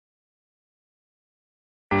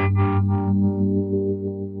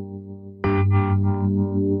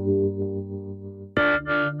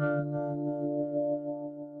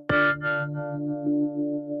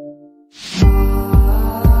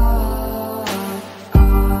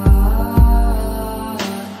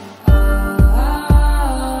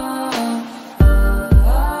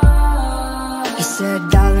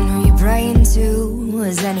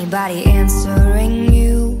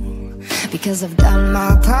'cause I've done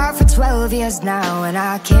my part for 12 years now, and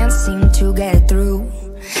I can't seem to get through.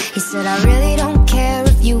 He said, I really don't care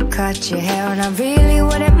if you cut your hair, and I really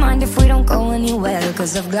wouldn't mind if we don't go anywhere,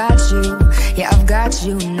 'cause I've got you, yeah, I've got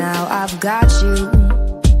you now, I've got you.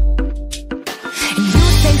 And you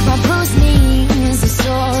think my bruised knees are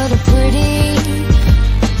sort of pretty,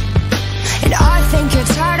 and I think your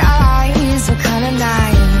tired eyes are kinda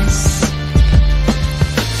nice.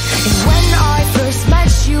 And when I first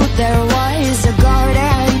met you, there was a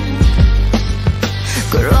garden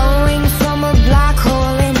growing from a black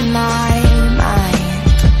hole in my mind.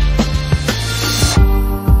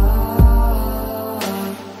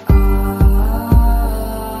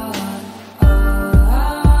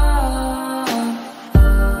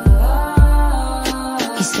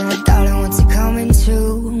 He said, darling, what's it coming to?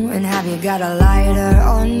 And have you got a lighter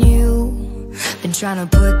on you? Been trying to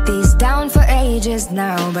put these down for ages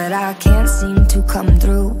now, but I can't seem to come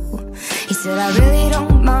through. He said, I really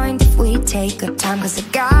don't mind if we take our time, 'cause I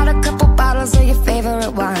got a couple bottles of your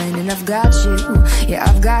favorite wine, and I've got you, yeah,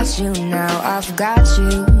 I've got you now, I've got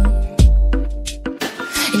you.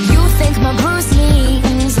 And you think my bruised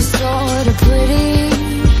knees are sort of pretty,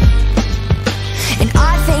 and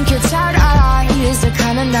I think your tired eyes are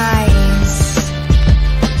kinda nice.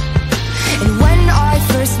 And when I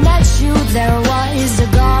first met you, there was a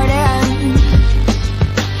garden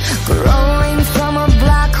growing from a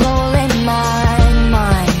black hole in my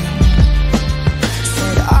mind.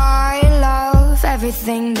 Said, I love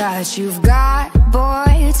everything that you've got,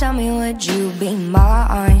 boy, tell me, would you be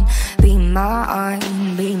mine, be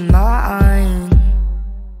mine, be mine?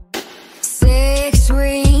 6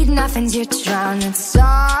 sweet nothings you're trying to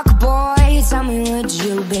talk, boy, tell me, would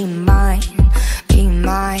you be mine, be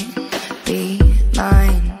mine, be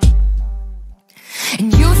mine? And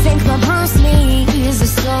you think my bruised knees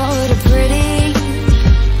are sort of pretty,